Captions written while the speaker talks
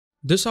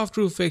This After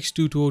Effects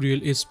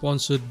tutorial is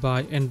sponsored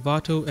by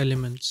Envato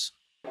Elements.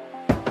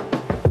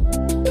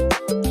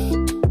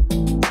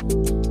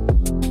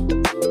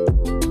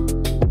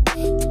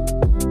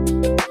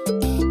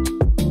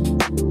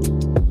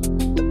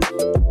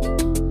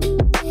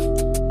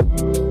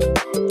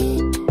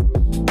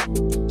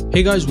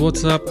 Hey guys,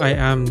 what's up? I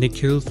am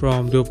Nikhil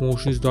from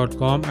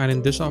dopemotions.com, and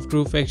in this After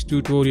Effects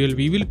tutorial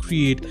we will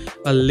create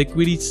a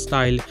liquidy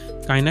style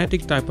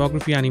kinetic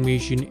typography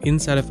animation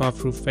inside of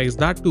After Effects,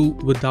 that too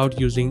without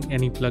using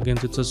any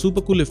plugins. It's a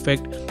super cool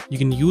effect. You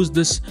can use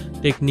this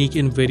technique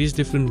in various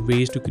different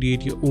ways to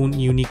create your own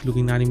unique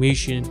looking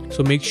animation.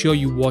 So make sure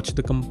you watch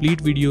the complete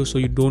video so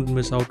you don't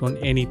miss out on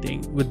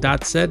anything. With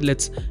that said,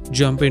 let's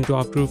jump into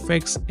After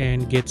Effects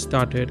and get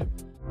started.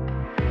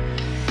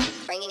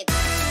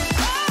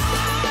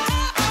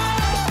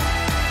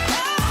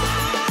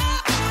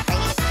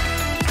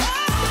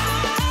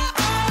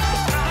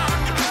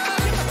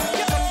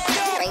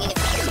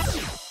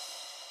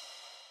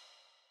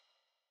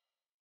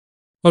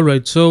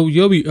 Alright, so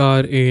here we are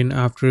in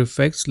After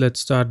Effects. Let's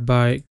start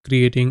by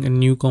creating a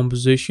new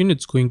composition.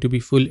 It's going to be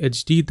full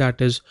HD,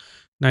 that is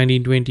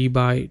 1920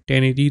 by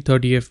 1080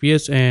 30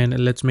 fps, and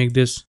let's make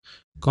this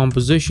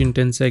composition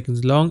 10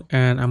 seconds long,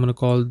 and I'm going to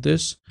call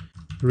this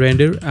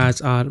render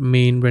as our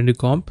main render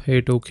comp.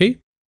 Hit OK.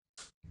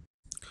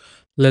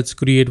 Let's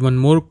create one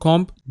more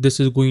comp. This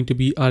is going to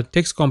be our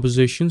text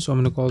composition, so I'm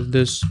going to call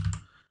this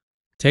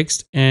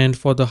text, and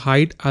for the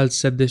height I'll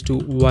set this to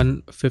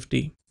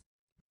 150.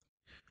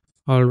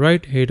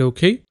 Alright, hit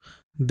OK.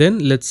 Then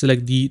let's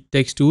select the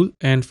text tool,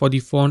 and for the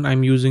font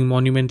I'm using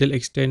Monumental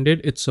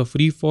Extended. It's a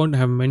free font. I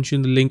have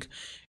mentioned the link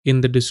in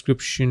the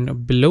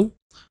description below.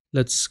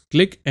 Let's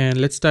click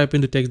and let's type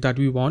in the text that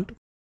we want.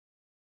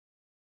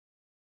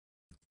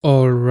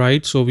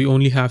 Alright, so we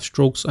only have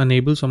strokes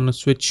enabled, so I'm going to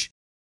switch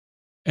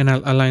and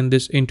I'll align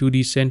this into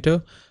the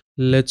center.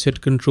 Let's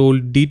hit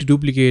Ctrl D to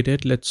duplicate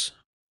it. Let's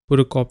put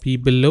a copy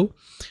below,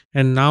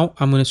 and now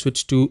I'm going to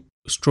switch to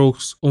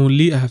strokes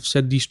only. I have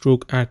set the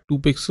stroke at 2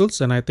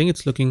 pixels and I think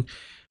it's looking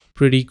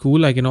pretty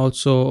cool. I can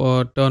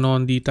also turn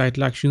on the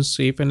title action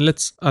safe, and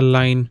let's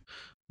align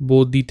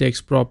both the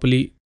text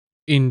properly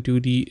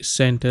into the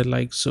center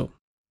like so.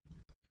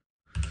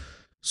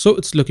 So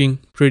it's looking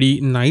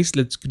pretty nice.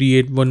 Let's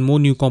create one more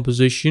new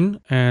composition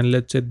and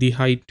let's set the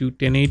height to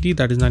 1080,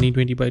 that is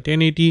 1920 by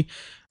 1080.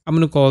 I'm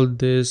going to call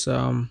this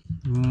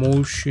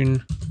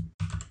motion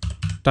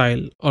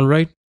tile. All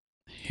right,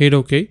 hit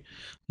OK.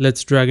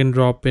 Let's drag and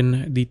drop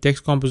in the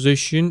text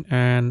composition,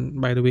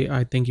 and by the way,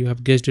 I think you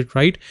have guessed it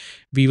right,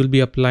 we will be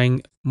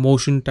applying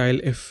motion tile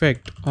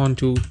effect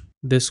onto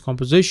this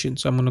composition.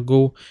 So I'm going to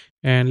go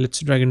and let's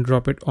drag and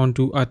drop it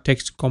onto our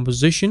text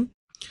composition.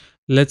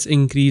 Let's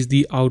increase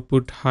the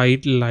output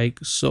height like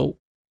so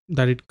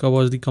that it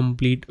covers the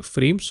complete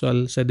frame. So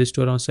I'll set this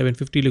to around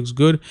 750. Looks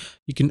good.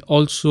 You can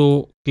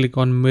also click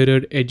on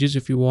mirrored edges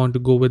if you want to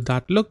go with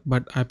that look,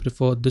 but I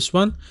prefer this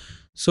one.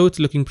 So it's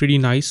looking pretty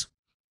nice.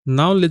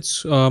 Now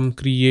let's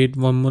create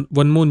one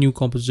more new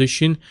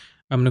composition.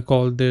 I'm going to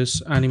call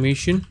this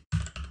animation.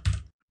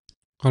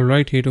 All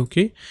right, hit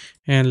OK,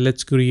 and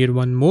let's create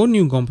one more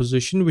new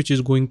composition, which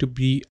is going to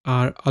be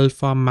our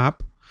alpha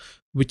map,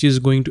 which is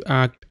going to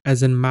act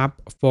as a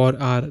map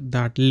for our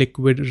that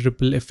liquid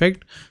ripple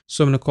effect.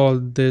 So I'm going to call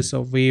this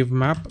a wave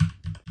map.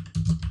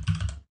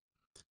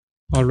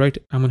 All right,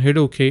 I'm gonna hit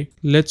OK.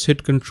 Let's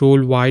hit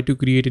Ctrl Y to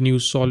create a new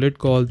solid.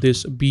 Call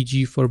this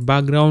BG for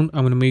background.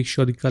 I'm gonna make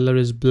sure the color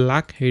is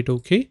black. Hit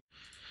OK.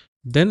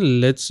 Then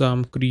let's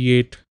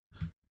create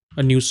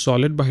a new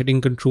solid by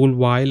hitting Ctrl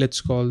Y.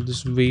 Let's call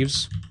this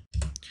waves,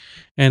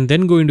 and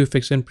then go into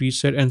effects and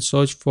preset and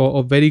search for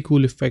a very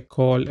cool effect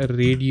called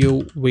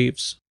radio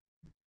waves.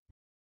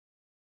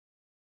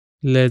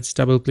 Let's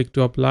double click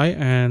to apply,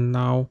 and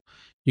now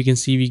you can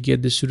see we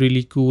get this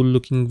really cool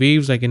looking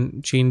waves. I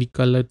can change the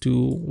color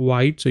to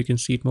white so you can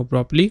see it more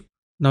properly.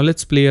 Now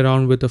let's play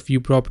around with a few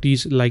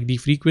properties like the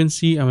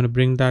frequency. I'm going to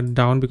bring that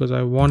down because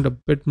I want a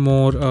bit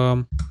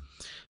more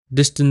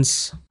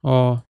distance,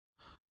 or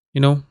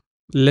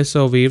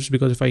lesser waves,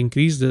 because if I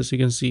increase this, you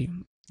can see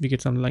we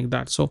get something like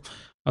that. So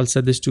I'll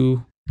set this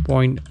to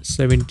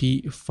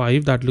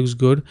 0.75. that looks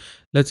good.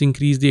 Let's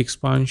increase the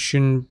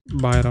expansion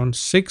by around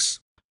 6.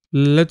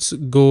 Let's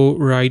go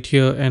right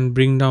here and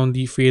bring down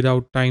the fade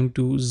out time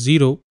to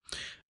 0,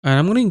 and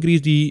I'm going to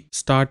increase the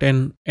start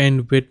and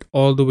end width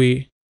all the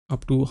way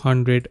up to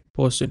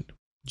 100%,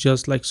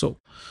 just like so.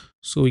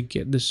 So we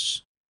get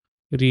this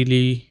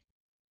really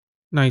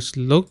nice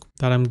look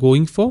that I'm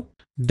going for.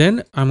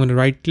 Then I'm going to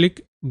right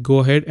click,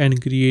 go ahead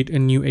and create a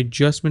new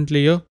adjustment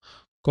layer.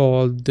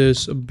 Call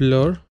this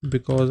blur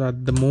because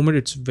at the moment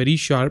it's very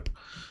sharp.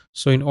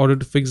 So in order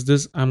to fix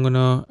this, I'm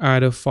gonna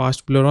add a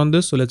fast blur on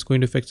this. So let's go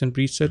into effects and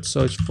preset,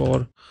 search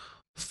for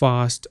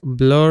fast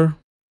blur.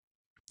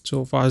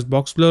 So fast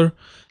box blur.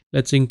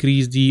 Let's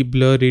increase the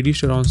blur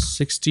radius around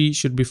 60,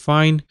 should be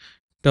fine.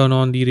 Turn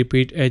on the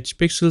repeat edge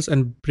pixels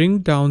and bring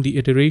down the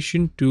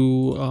iteration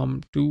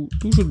to 2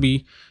 should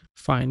be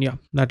fine. Yeah,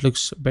 that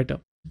looks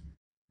better.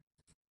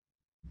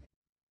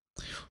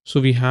 So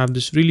we have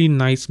this really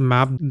nice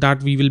map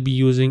that we will be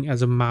using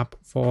as a map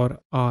for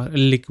our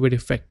liquid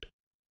effect.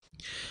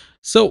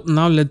 So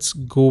now let's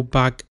go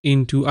back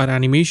into our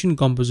animation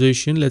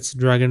composition. Let's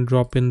drag and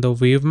drop in the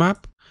wave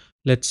map.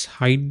 Let's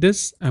hide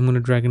this. I'm going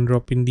to drag and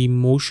drop in the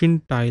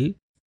motion tile.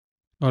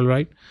 All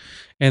right.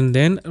 And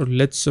then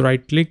let's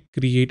right click,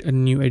 create a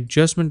new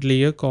adjustment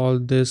layer,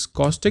 called this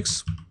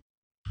caustics.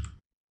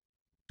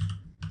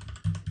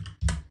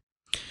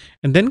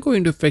 And then go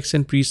into effects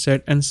and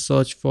preset and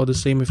search for the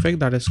same effect,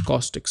 that is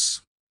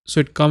caustics. So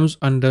it comes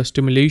under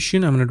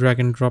stimulation. I'm going to drag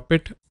and drop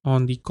it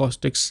on the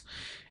caustics.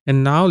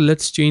 And now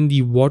let's change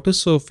the water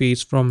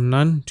surface from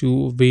none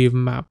to wave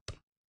map.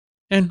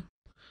 And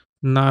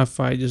now if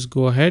I just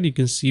go ahead, you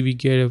can see we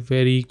get a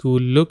very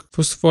cool look.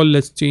 First of all,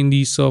 let's change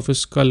the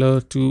surface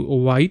color to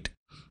white.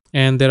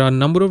 And there are a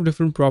number of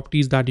different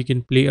properties that you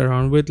can play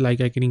around with,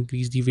 like I can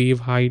increase the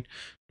wave height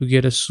to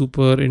get a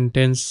super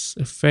intense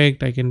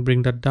effect. I can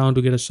bring that down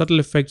to get a subtle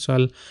effect, so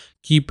I'll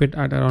keep it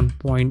at around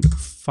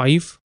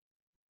 0.5.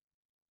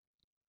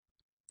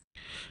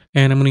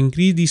 And I'm going to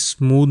increase the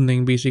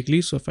smoothing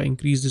basically. So if I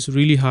increase this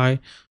really high,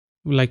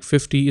 like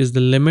 50 is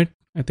the limit,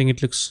 I think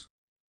it looks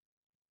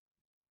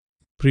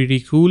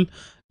pretty cool.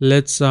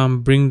 Let's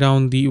bring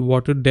down the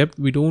water depth.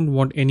 We don't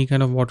want any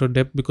kind of water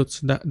depth because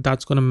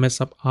that's going to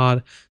mess up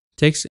our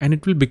text and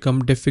it will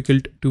become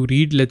difficult to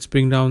read. Let's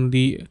bring down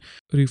the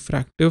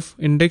refractive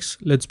index.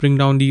 Let's bring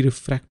down the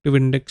refractive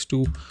index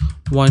to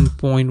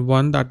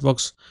 1.1. That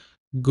works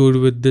good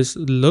with this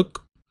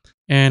look.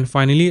 And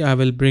finally, I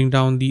will bring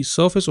down the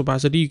surface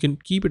opacity. You can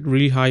keep it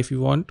really high if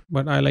you want,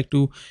 but I like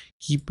to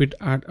keep it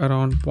at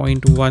around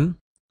 0.1.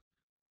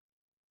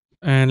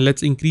 And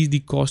let's increase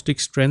the caustic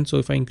strength. So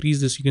if I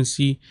increase this, you can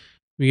see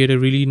we get a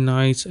really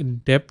nice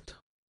depth.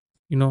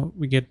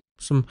 We get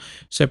some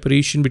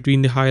separation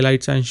between the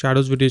highlights and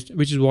shadows, which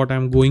is what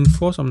I'm going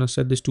for. So I'm going to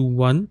set this to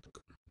 1.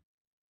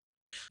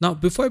 Now,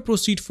 before I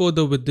proceed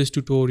further with this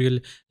tutorial,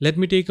 let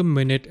me take a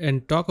minute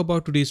and talk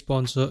about today's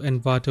sponsor,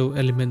 Envato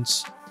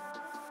Elements.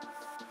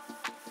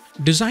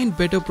 Design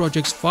better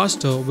projects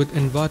faster with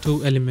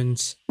Envato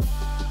Elements.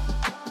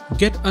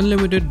 Get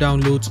unlimited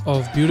downloads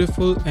of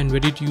beautiful and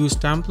ready-to-use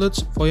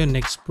templates for your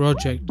next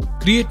project.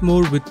 Create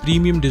more with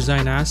premium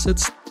design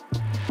assets,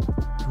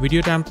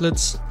 video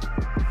templates,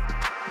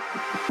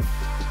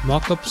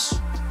 mockups,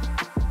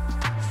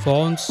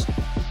 fonts,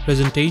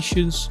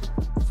 presentations,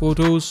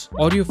 photos,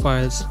 audio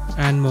files,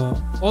 and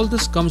more. All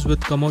this comes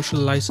with commercial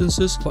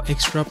licenses for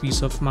extra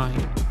peace of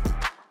mind.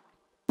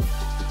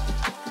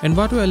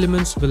 Envato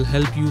Elements will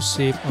help you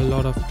save a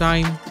lot of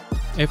time,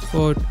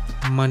 effort,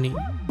 money.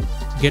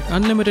 Get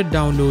unlimited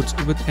downloads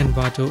with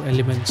Envato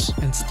Elements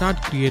and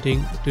start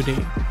creating today.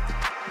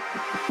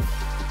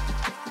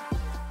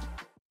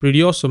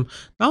 Pretty awesome.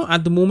 Now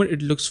at the moment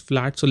it looks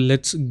flat, so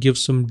let's give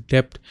some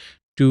depth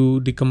to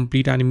the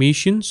complete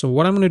animation. So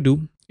what I'm going to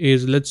do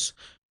is let's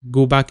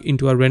go back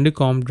into our render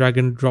comp, drag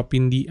and drop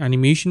in the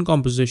animation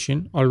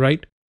composition. All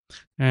right.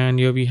 And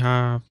here we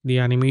have the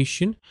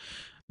animation.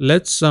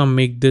 Let's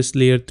make this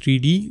layer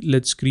 3D.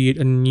 Let's create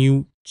a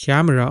new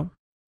camera.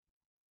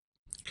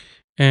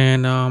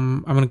 And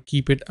I'm going to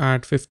keep it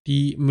at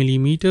 50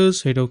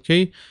 millimeters. Hit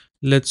OK.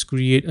 Let's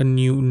create a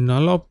new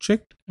null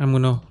object. I'm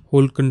going to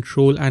hold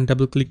Control and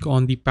double click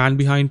on the pan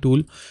behind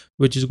tool,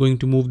 which is going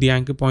to move the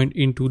anchor point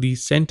into the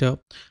center.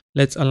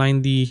 Let's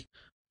align the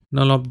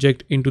null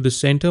object into the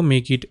center,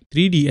 make it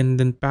 3D, and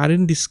then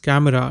parent this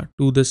camera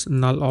to this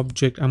null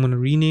object. I'm going to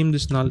rename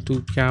this null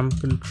to cam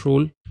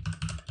control.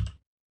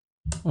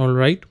 All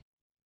right.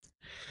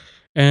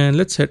 And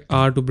let's hit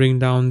R to bring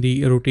down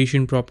the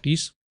rotation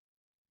properties.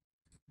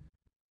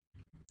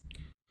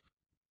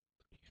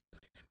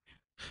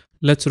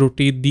 Let's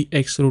rotate the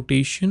X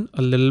rotation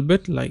a little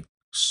bit, like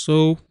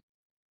so,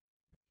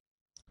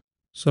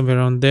 somewhere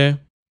around there.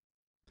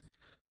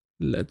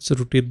 Let's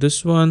rotate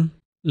this one.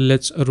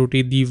 Let's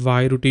rotate the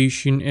Y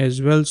rotation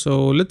as well.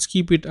 So let's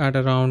keep it at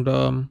around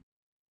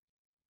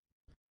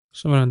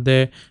somewhere around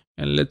there,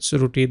 and let's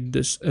rotate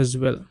this as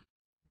well.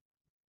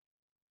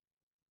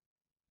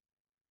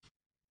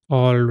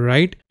 All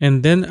right,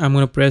 and then I'm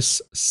going to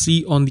press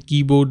C on the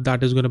keyboard.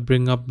 That is going to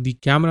bring up the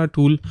camera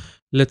tool.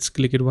 Let's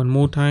click it one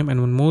more time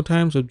and one more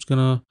time. So it's going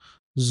to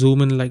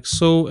zoom in like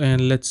so,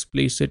 and let's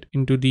place it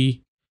into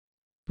the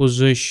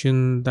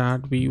position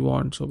that we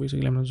want. So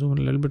basically I'm going to zoom in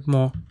a little bit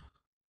more,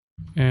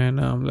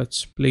 and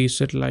let's place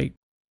it like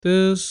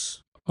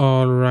this.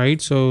 All right,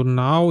 so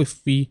now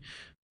if we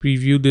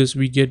preview this,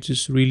 we get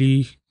this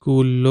really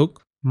cool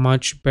look,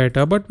 much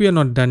better, but we are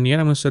not done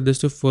yet. I'm going to set this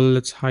to full.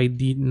 Let's hide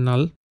the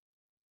null.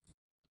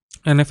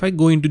 And if I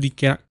go into the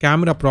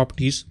camera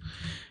properties,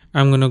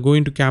 I'm going to go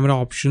into camera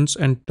options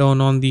and turn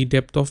on the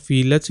depth of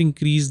field. Let's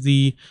increase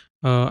the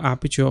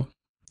aperture,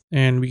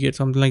 and we get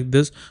something like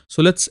this.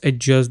 So let's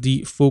adjust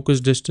the focus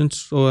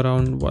distance to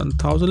around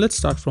 1000. Let's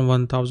start from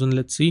 1000.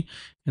 Let's see,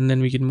 and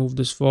then we can move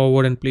this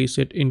forward and place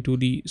it into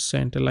the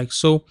center like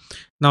so.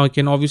 Now I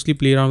can obviously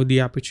play around with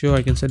the aperture.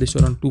 I can set this to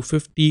around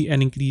 250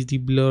 and increase the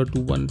blur to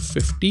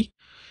 150.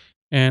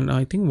 and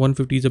I think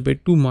 150 is a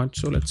bit too much,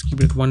 so let's keep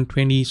it at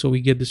 120, so we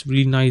get this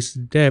really nice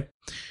depth.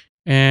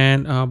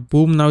 And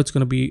boom, now it's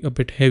going to be a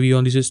bit heavy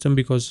on the system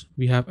because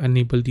we have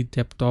enabled the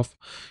depth of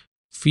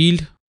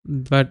field,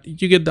 but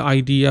you get the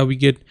idea. We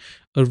get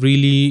a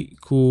really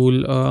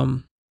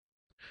cool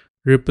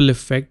ripple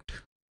effect,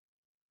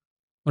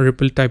 a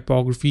ripple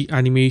typography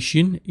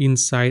animation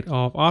inside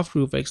of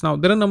After Effects. Now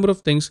there are a number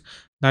of things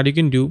that you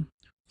can do.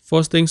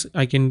 First things,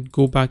 I can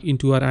go back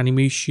into our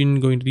animation,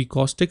 go into the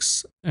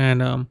caustics,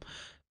 and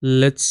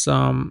let's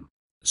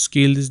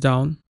scale this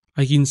down.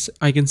 I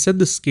can set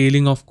the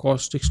scaling of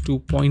caustics to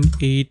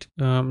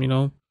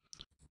 0.8,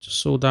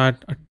 so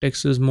that a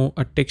text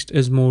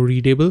is more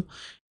readable.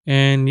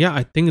 And yeah,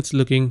 I think it's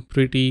looking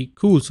pretty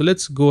cool. So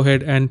let's go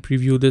ahead and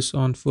preview this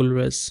on full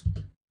res.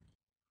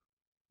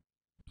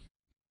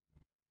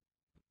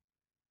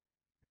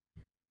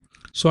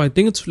 So I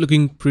think it's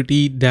looking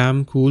pretty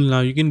damn cool.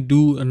 Now you can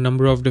do a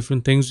number of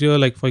different things here,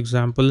 like for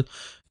example,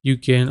 you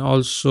can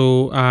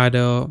also add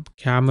a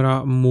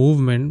camera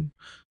movement.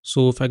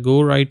 So if I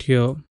go right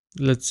here,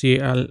 let's say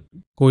I'll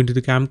go into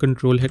the cam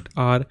control, hit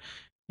R,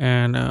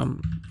 and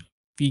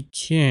we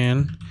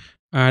can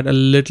add a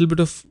little bit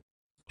of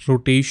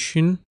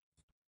rotation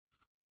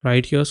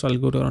right here. So I'll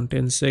go to around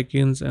 10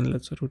 seconds and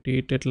let's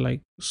rotate it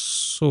like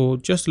so,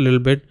 just a little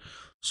bit.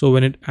 So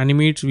when it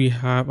animates, we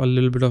have a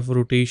little bit of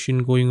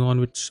rotation going on,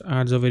 which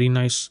adds a very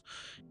nice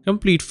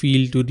complete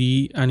feel to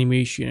the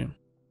animation.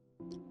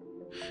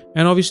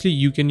 And obviously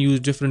you can use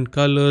different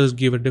colors,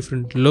 give a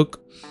different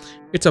look.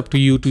 It's up to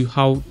you to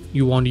how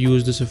you want to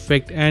use this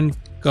effect and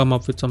come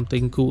up with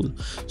something cool.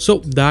 So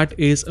that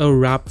is a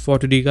wrap for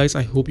today, guys.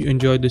 I hope you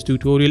enjoyed this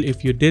tutorial.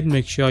 If you did,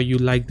 make sure you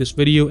like this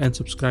video and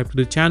subscribe to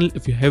the channel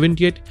if you haven't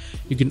yet.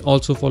 You can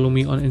also follow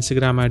me on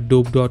Instagram at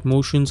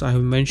dope.motions. I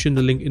have mentioned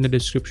the link in the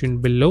description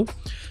below.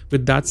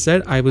 With that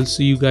said, I will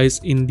see you guys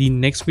in the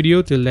next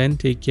video. Till then,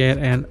 take care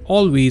and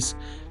always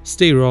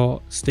stay raw,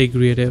 stay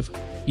creative.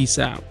 Peace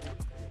out.